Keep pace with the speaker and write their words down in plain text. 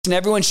And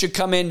everyone should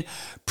come in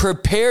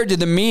prepared to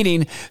the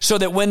meeting so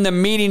that when the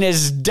meeting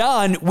is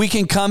done, we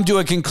can come to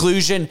a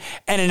conclusion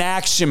and an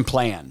action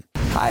plan.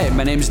 Hi,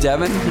 my name's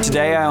Devin.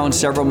 Today I own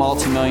several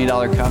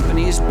multi-million-dollar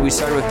companies. We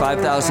started with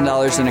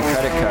 $5,000 in a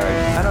credit card.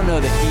 I don't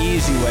know the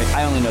easy way.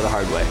 I only know the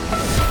hard way.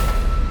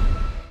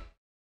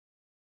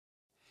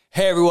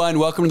 Hey everyone,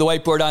 welcome to the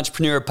Whiteboard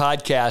Entrepreneur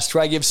Podcast,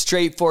 where I give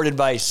straightforward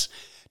advice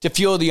to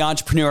fuel the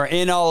entrepreneur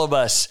in all of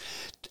us.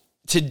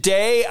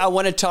 Today, I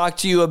want to talk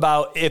to you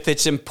about if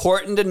it's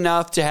important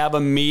enough to have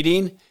a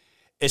meeting,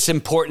 it's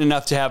important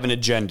enough to have an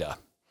agenda.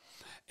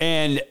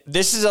 And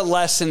this is a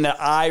lesson that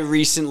I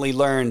recently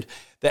learned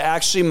that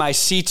actually my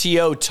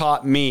CTO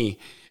taught me.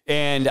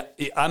 And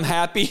I'm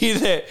happy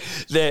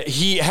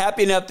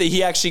happy enough that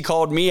he actually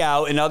called me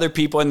out and other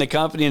people in the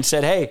company and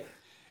said, hey,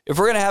 if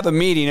we're going to have a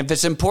meeting, if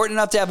it's important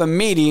enough to have a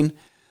meeting,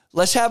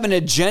 let's have an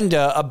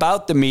agenda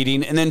about the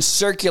meeting and then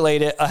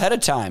circulate it ahead of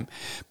time.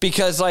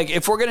 Because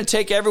if we're going to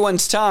take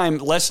everyone's time,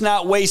 let's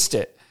not waste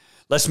it.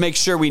 Let's make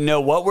sure we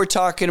know what we're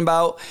talking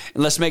about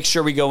and let's make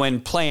sure we go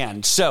in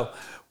planned. So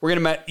we're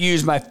going to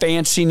use my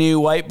fancy new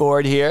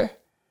whiteboard here.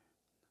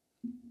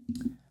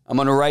 I'm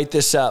going to write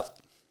this up.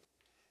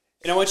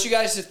 And I want you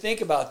guys to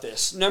think about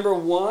this. Number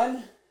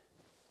one,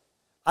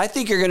 I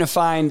think you're going to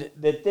find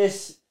that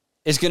this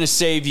is going to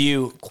save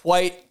you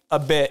quite a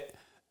bit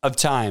of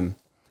time.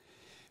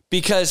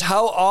 Because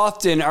how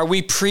often are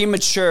we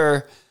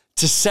premature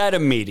to set a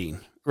meeting,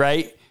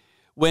 right?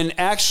 When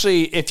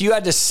actually, if you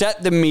had to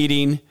set the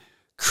meeting,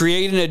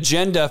 create an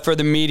agenda for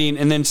the meeting,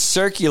 and then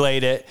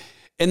circulate it,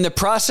 in the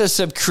process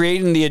of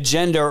creating the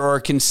agenda or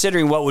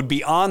considering what would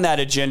be on that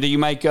agenda, you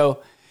might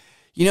go,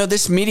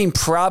 this meeting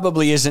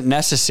probably isn't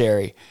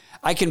necessary.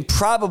 I can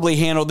probably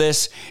handle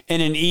this in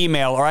an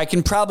email, or I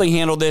can probably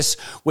handle this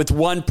with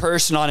one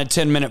person on a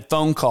 10-minute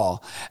phone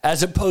call,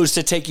 as opposed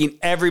to taking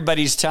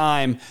everybody's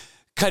time,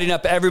 cutting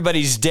up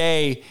everybody's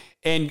day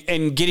and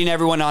getting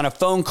everyone on a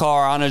phone call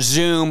or on a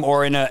Zoom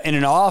or in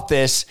an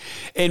office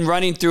and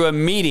running through a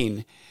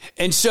meeting.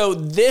 And so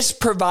this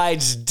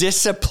provides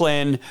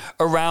discipline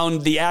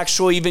around the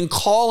actual even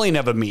calling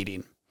of a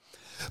meeting.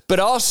 But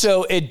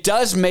also it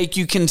does make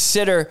you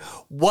consider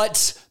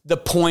what's the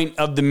point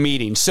of the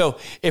meeting. So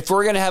if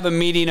we're going to have a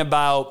meeting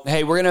about,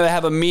 hey, we're going to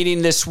have a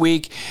meeting this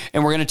week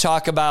and we're going to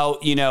talk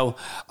about,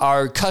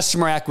 our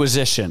customer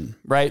acquisition,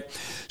 right?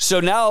 So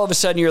now all of a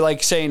sudden you're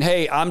saying,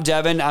 hey, I'm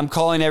Devin. I'm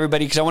calling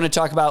everybody because I want to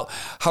talk about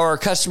how our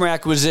customer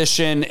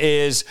acquisition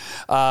is,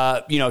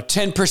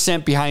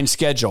 10% behind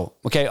schedule.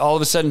 Okay. All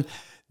of a sudden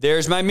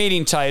there's my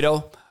meeting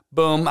title.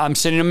 Boom, I'm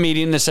sitting in a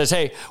meeting that says,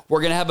 hey, we're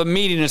going to have a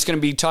meeting that's going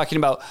to be talking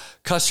about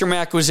customer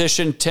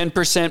acquisition,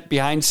 10%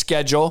 behind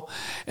schedule.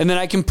 And then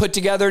I can put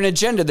together an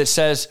agenda that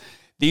says,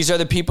 these are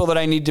the people that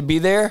I need to be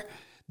there.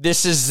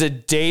 This is the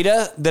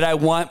data that I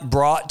want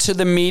brought to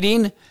the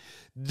meeting.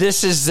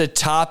 This is the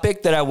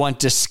topic that I want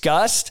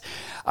discussed.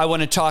 I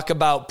want to talk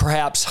about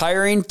perhaps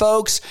hiring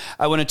folks.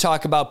 I want to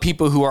talk about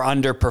people who are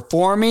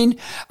underperforming.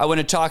 I want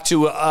to talk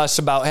to us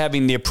about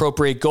having the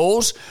appropriate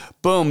goals.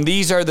 Boom.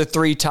 These are the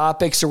three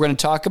topics that we're going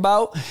to talk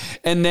about.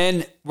 And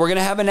then we're going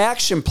to have an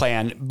action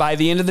plan by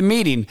the end of the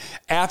meeting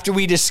after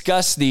we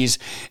discuss these.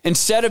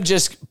 Instead of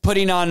just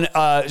sending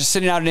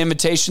out an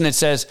invitation that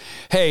says,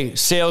 hey,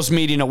 sales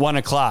meeting at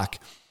 1:00.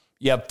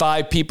 You have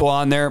 5 people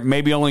on there.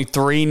 Maybe only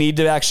 3 need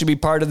to actually be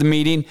part of the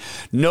meeting.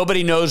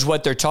 Nobody knows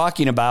what they're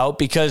talking about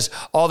because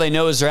all they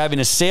know is they're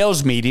having a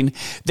sales meeting.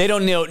 They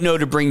don't know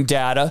to bring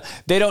data.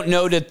 They don't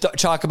know to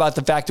talk about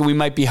the fact that we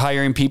might be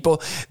hiring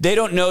people. They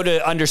don't know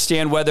to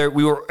understand whether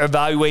we were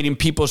evaluating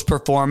people's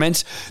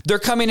performance. They're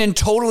coming in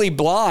totally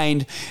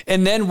blind.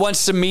 And then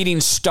once the meeting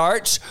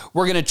starts,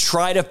 we're going to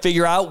try to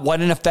figure out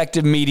what an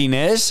effective meeting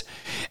is.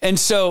 And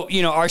so,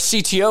 our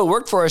CTO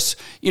worked for us,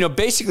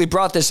 basically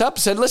brought this up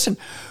and said, listen,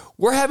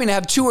 we're having to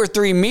have 2 or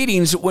 3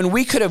 meetings when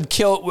we could have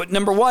killed.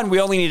 Number one,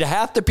 we only need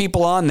half the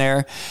people on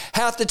there.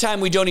 Half the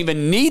time, we don't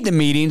even need the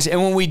meetings.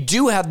 And when we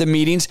do have the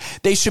meetings,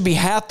 they should be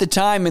half the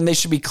time and they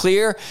should be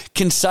clear,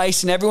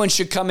 concise, and everyone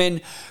should come in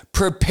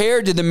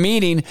prepared to the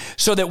meeting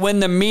so that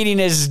when the meeting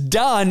is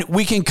done,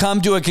 we can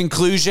come to a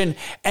conclusion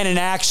and an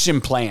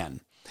action plan.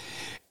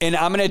 And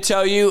I'm going to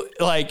tell you,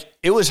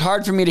 it was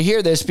hard for me to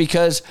hear this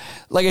because,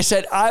 like I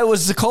said, I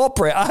was the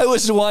culprit. I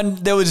was the one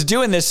that was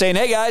doing this, saying,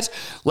 hey, guys,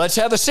 let's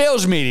have a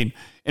sales meeting.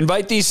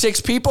 Invite these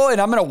 6 people,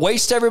 and I'm going to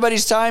waste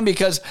everybody's time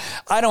because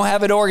I don't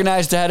have it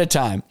organized ahead of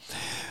time.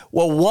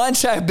 Well,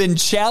 once I've been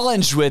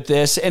challenged with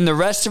this and the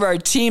rest of our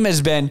team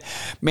has been,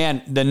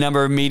 man, the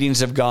number of meetings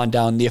have gone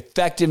down. The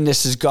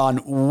effectiveness has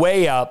gone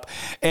way up.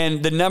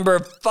 And the number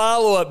of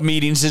follow-up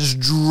meetings is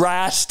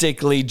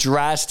drastically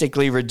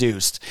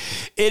reduced.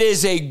 It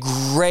is a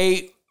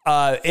great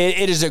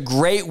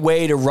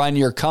way to run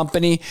your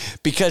company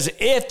because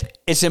if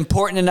it's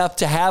important enough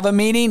to have a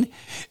meeting,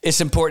 it's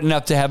important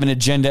enough to have an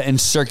agenda and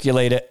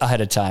circulate it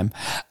ahead of time.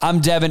 I'm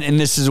Devin, and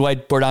this is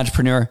Whiteboard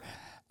Entrepreneur.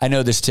 I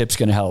know this tip's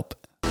going to help.